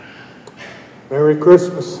Merry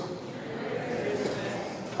Christmas.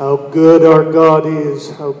 How good our God is,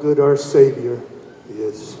 how good our Savior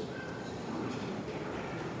is.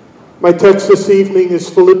 My text this evening is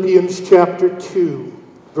Philippians chapter 2,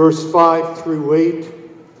 verse 5 through 8.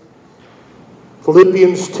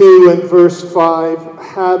 Philippians 2 and verse 5,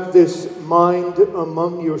 have this mind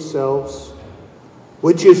among yourselves,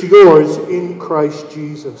 which is yours in Christ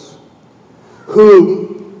Jesus,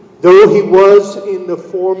 who, though he was in the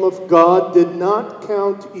form of God, did not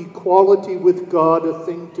count equality with God a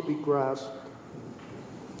thing to be grasped,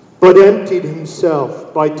 but emptied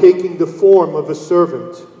himself by taking the form of a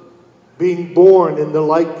servant, being born in the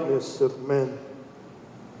likeness of men.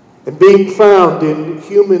 And being found in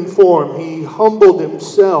human form, he humbled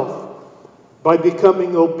himself by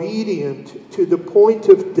becoming obedient to the point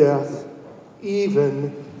of death,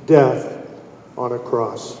 even death on a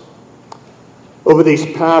cross. Over these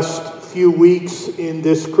past few weeks in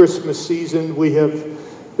this Christmas season, we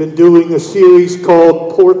have been doing a series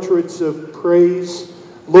called Portraits of Praise,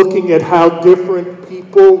 looking at how different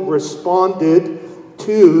people responded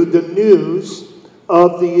to the news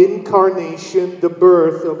of the incarnation, the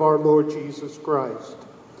birth of our Lord Jesus Christ.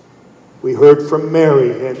 We heard from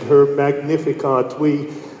Mary and her Magnificat.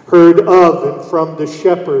 We heard of and from the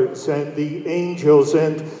shepherds and the angels.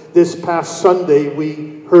 And this past Sunday,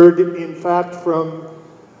 we heard, in fact, from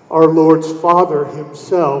our Lord's Father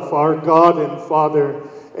himself, our God and Father,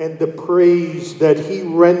 and the praise that he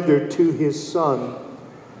rendered to his Son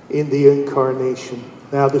in the incarnation.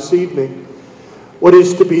 Now, this evening, what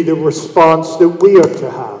is to be the response that we are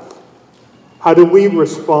to have? How do we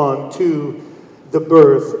respond to the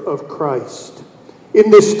birth of Christ? In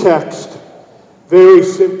this text, very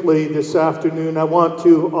simply this afternoon, I want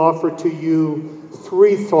to offer to you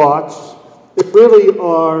three thoughts that really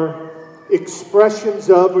are expressions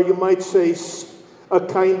of, or you might say, a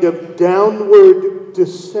kind of downward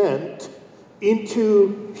descent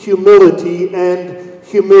into humility and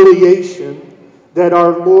humiliation that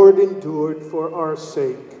our Lord endured for our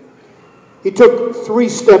sake. He took 3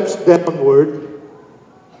 steps downward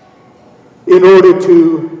in order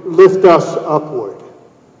to lift us upward.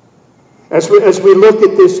 As we look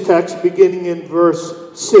at this text, beginning in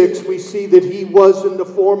verse 6, we see that he was in the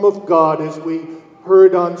form of God. As we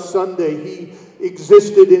heard on Sunday, he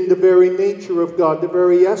existed in the very nature of God, the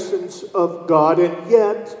very essence of God, and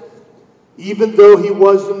yet, even though he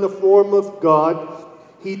was in the form of God,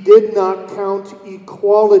 he did not count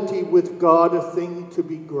equality with God a thing to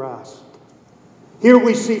be grasped. Here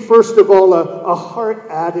we see, first of all, a heart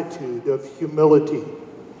attitude of humility.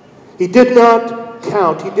 He did not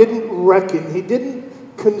count, he didn't reckon, he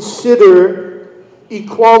didn't consider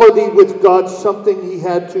equality with God something he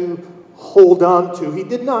had to hold on to. He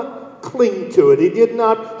did not cling to it. He did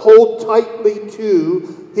not hold tightly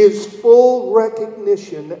to his full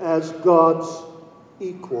recognition as God's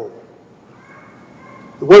equal.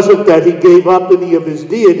 It wasn't that he gave up any of his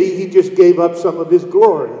deity, he just gave up some of his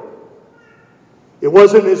glory. It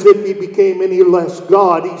wasn't as if he became any less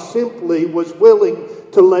God. He simply was willing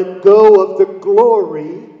to let go of the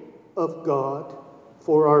glory of God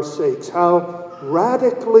for our sakes. How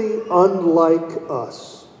radically unlike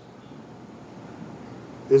us,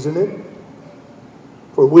 isn't it?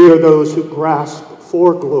 For we are those who grasp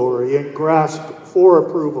for glory and grasp for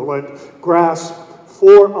approval and grasp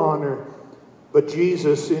for honor. But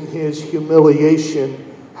Jesus, in his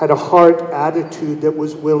humiliation, had a heart attitude that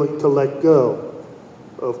was willing to let go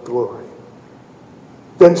of glory.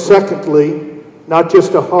 Then secondly, not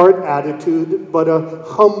just a heart attitude, but a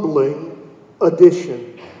humbling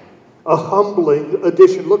addition. A humbling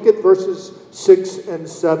addition. Look at verses 6 and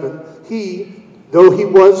 7. He, though he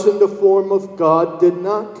was in the form of God, did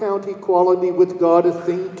not count equality with God a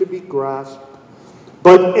thing to be grasped,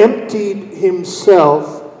 but emptied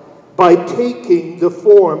himself by taking the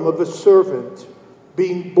form of a servant,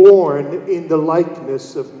 being born in the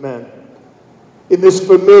likeness of men. In this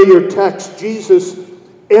familiar text, Jesus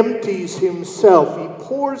empties himself. He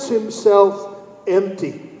pours himself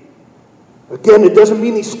empty. Again, it doesn't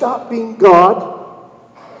mean he stopped being God,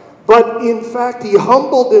 but in fact, he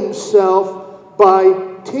humbled himself by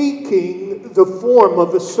taking the form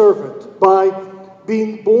of a servant, by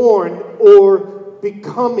being born or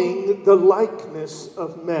becoming the likeness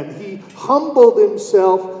of men. He humbled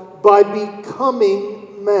himself by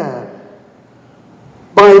becoming man.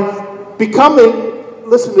 By becoming,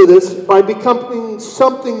 listen to this, by becoming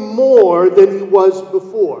something more than he was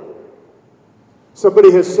before.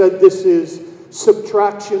 Somebody has said this is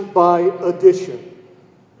subtraction by addition.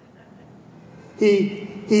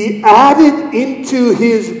 He added into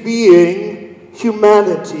his being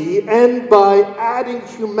humanity, and by adding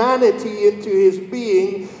humanity into his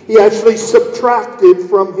being, he actually subtracted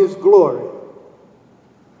from his glory.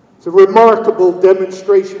 It's a remarkable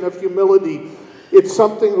demonstration of humility. It's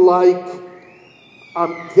something like,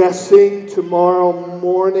 I'm guessing tomorrow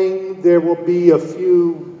morning there will be a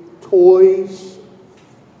few toys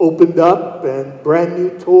opened up, and brand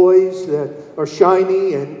new toys that are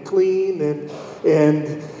shiny and clean,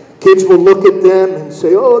 and kids will look at them and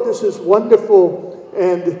say, oh, this is wonderful.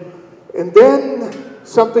 And then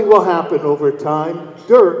something will happen over time.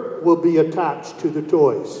 Dirt will be attached to the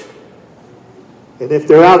toys. And if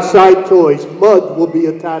they're outside toys, mud will be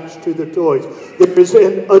attached to the toys. There is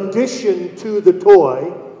an addition to the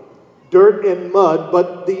toy, dirt and mud,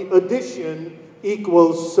 but the addition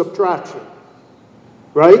equals subtraction.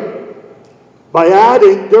 Right? By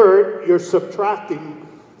adding dirt, you're subtracting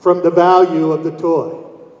from the value of the toy.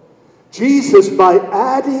 Jesus, by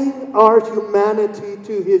adding our humanity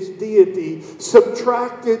to his deity,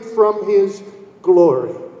 subtracted from his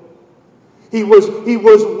glory. He was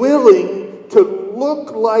willing to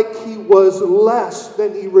look like he was less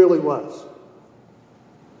than he really was.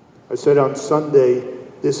 I said on Sunday,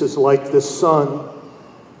 this is like the sun,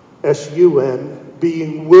 S-U-N,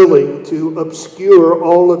 being willing to obscure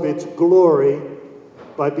all of its glory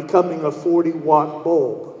by becoming a 40-watt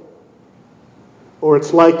bulb. Or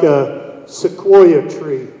it's like a sequoia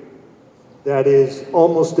tree that is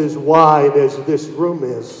almost as wide as this room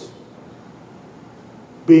is,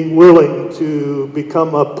 being willing to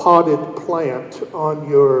become a potted plant on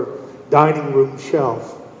your dining room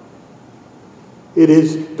shelf. It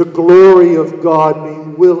is the glory of God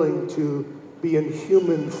being willing to be in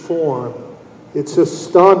human form. It's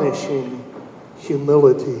astonishing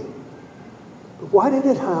humility. But why did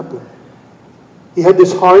it happen? He had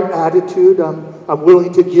this hard attitude. I'm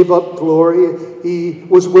willing to give up glory. He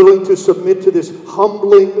was willing to submit to this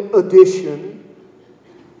humbling addition,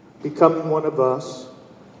 becoming one of us,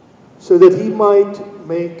 so that he might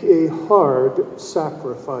make a hard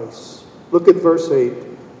sacrifice. Look at verse 8.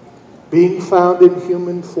 Being found in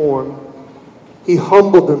human form, he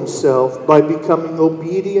humbled himself by becoming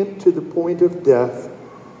obedient to the point of death,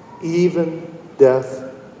 even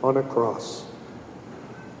death on a cross.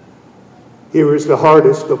 Here is the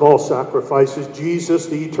hardest of all sacrifices. Jesus,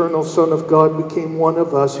 the eternal Son of God, became one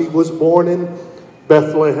of us. He was born in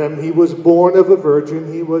Bethlehem. He was born of a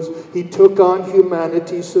virgin. He took on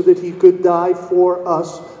humanity so that he could die for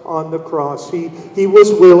us on the cross. He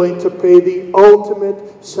was willing to pay the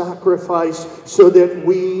ultimate sacrifice so that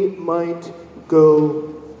we might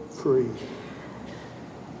go free.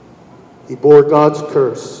 He bore God's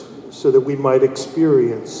curse so that we might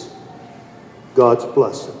experience God's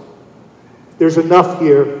blessing. There's enough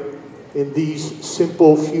here in these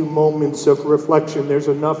simple few moments of reflection. There's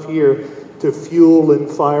enough here to fuel and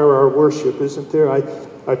fire our worship, isn't there?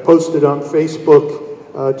 I posted on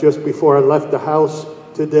Facebook just before I left the house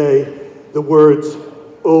today the words,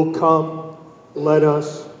 "Oh come, let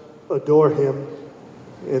us adore him."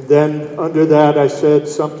 And then under that I said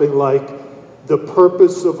something like, the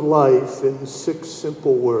purpose of life in 6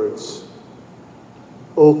 simple words.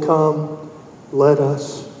 Oh come, let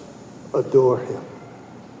us adore him.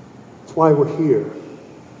 That's why we're here.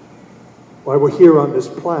 Why we're here on this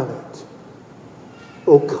planet.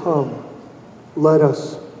 Oh come, let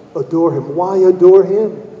us adore him. Why adore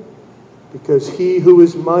him? Because he who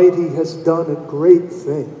is mighty has done a great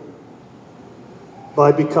thing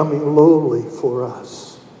by becoming lowly for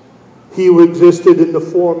us. He who existed in the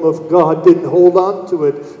form of God didn't hold on to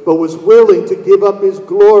it, but was willing to give up his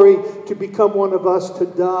glory to become one of us, to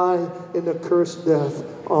die an accursed death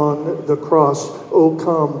on the cross. Oh,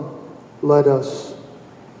 come, let us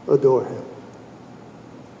adore him.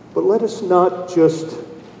 But let us not just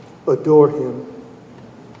adore him.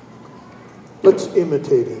 Let's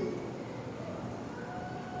imitate him.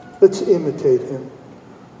 Let's imitate him.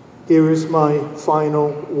 Here is my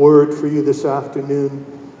final word for you this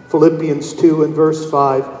afternoon. Philippians 2 and verse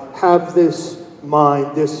 5. Have this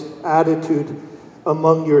mind, this attitude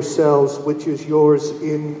among yourselves, which is yours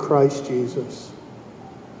in Christ Jesus.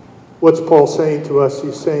 What's Paul saying to us?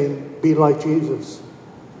 He's saying, be like Jesus.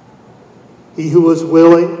 He who was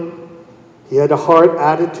willing, he had a heart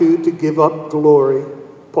attitude to give up glory.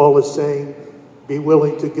 Paul is saying, be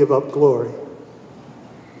willing to give up glory.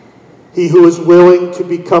 He who is willing to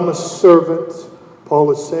become a servant,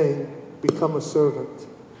 Paul is saying, become a servant.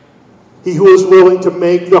 He who is willing to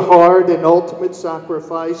make the hard and ultimate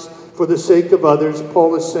sacrifice for the sake of others,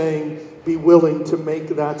 Paul is saying, be willing to make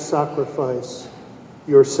that sacrifice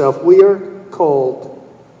yourself. We are called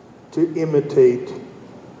to imitate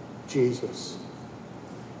Jesus.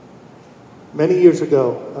 Many years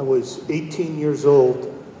ago, I was 18 years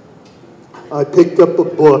old. I picked up a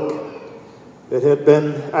book that had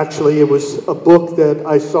been, actually it was a book that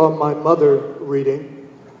I saw my mother reading.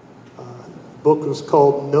 The book was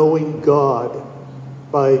called Knowing God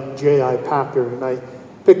by J.I. Packer. And I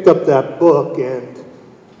picked up that book, and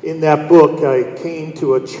in that book I came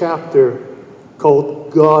to a chapter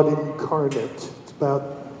called God Incarnate. It's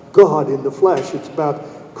about God in the flesh. It's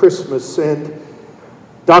about Christmas. And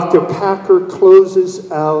Dr. Packer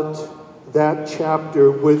closes out that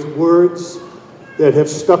chapter with words that have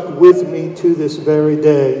stuck with me to this very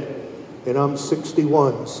day. And I'm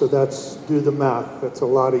 61, so do the math. That's a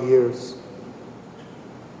lot of years.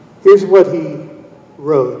 Here's what he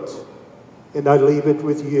wrote, and I leave it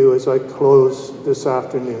with you as I close this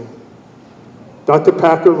afternoon. Dr.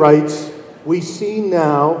 Packer writes, "We see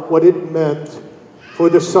now what it meant for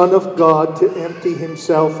the Son of God to empty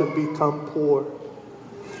himself and become poor.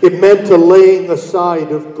 It meant a laying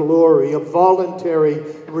aside of glory, a voluntary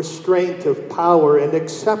restraint of power, an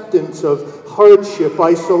acceptance of hardship,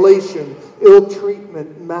 isolation, ill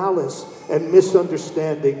treatment, malice, and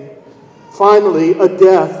misunderstanding. Finally, a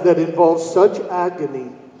death that involves such agony,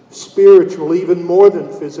 spiritual even more than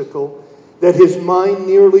physical, that his mind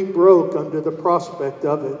nearly broke under the prospect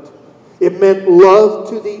of it. It meant love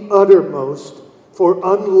to the uttermost for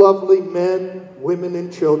unlovely men, women,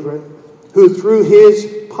 and children, who through his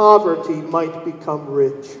poverty might become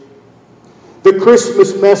rich. The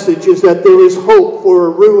Christmas message is that there is hope for a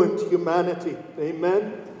ruined humanity."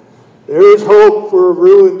 Amen? There is hope for a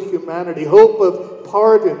ruined humanity. Hope of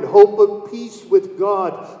pardon, hope of peace with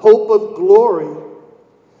God, hope of glory.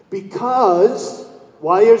 Because,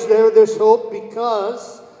 why is there this hope?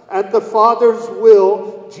 Because at the Father's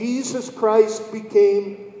will, Jesus Christ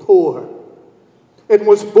became poor and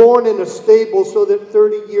was born in a stable so that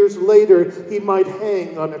 30 years later he might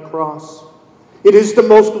hang on a cross. It is the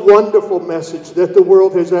most wonderful message that the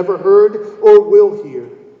world has ever heard or will hear.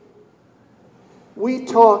 We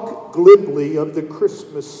talk glibly of the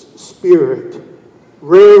Christmas spirit,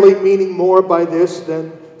 rarely meaning more by this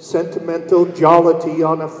than sentimental jollity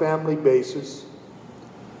on a family basis.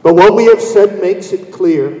 But what we have said makes it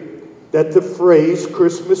clear that the phrase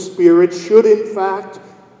Christmas spirit should in fact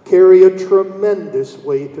carry a tremendous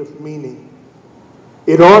weight of meaning.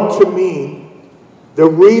 It ought to mean the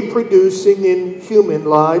reproducing in human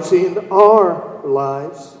lives, in our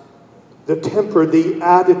lives, the temper, the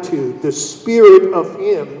attitude, the spirit of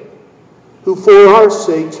him who for our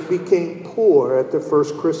sakes became poor at the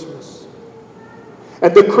first Christmas.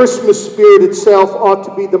 And the Christmas spirit itself ought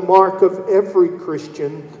to be the mark of every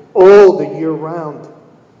Christian all the year round.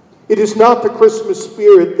 It is not the Christmas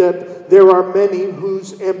spirit that there are many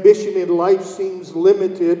whose ambition in life seems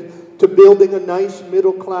limited to building a nice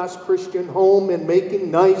middle-class Christian home and making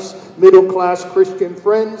nice middle-class Christian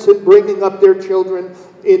friends and bringing up their children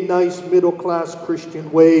in nice middle-class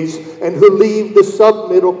Christian ways, and who leave the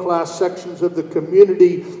sub-middle-class sections of the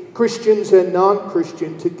community, Christians and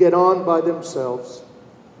non-Christian, to get on by themselves.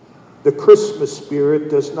 The Christmas spirit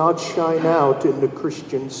does not shine out in the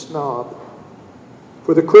Christian snob.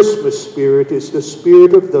 For the Christmas spirit is the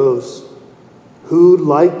spirit of those who,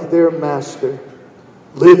 like their master,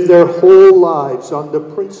 live their whole lives on the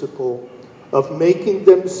principle of making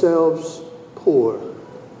themselves poor,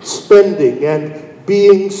 spending and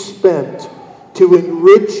being spent to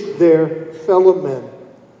enrich their fellow men,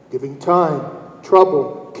 giving time,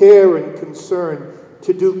 trouble, care, and concern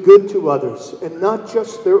to do good to others, and not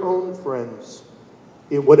just their own friends,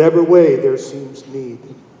 in whatever way there seems need.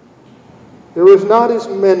 There is not as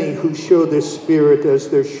many who show this spirit as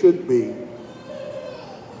there should be.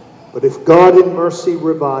 But if God in mercy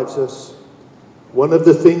revives us, one of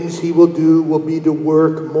the things he will do will be to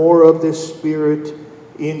work more of this spirit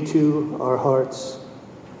into our hearts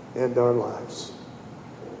and our lives.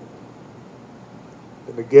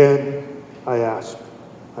 And again, I ask,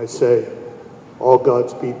 I say, all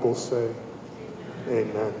God's people say,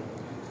 amen.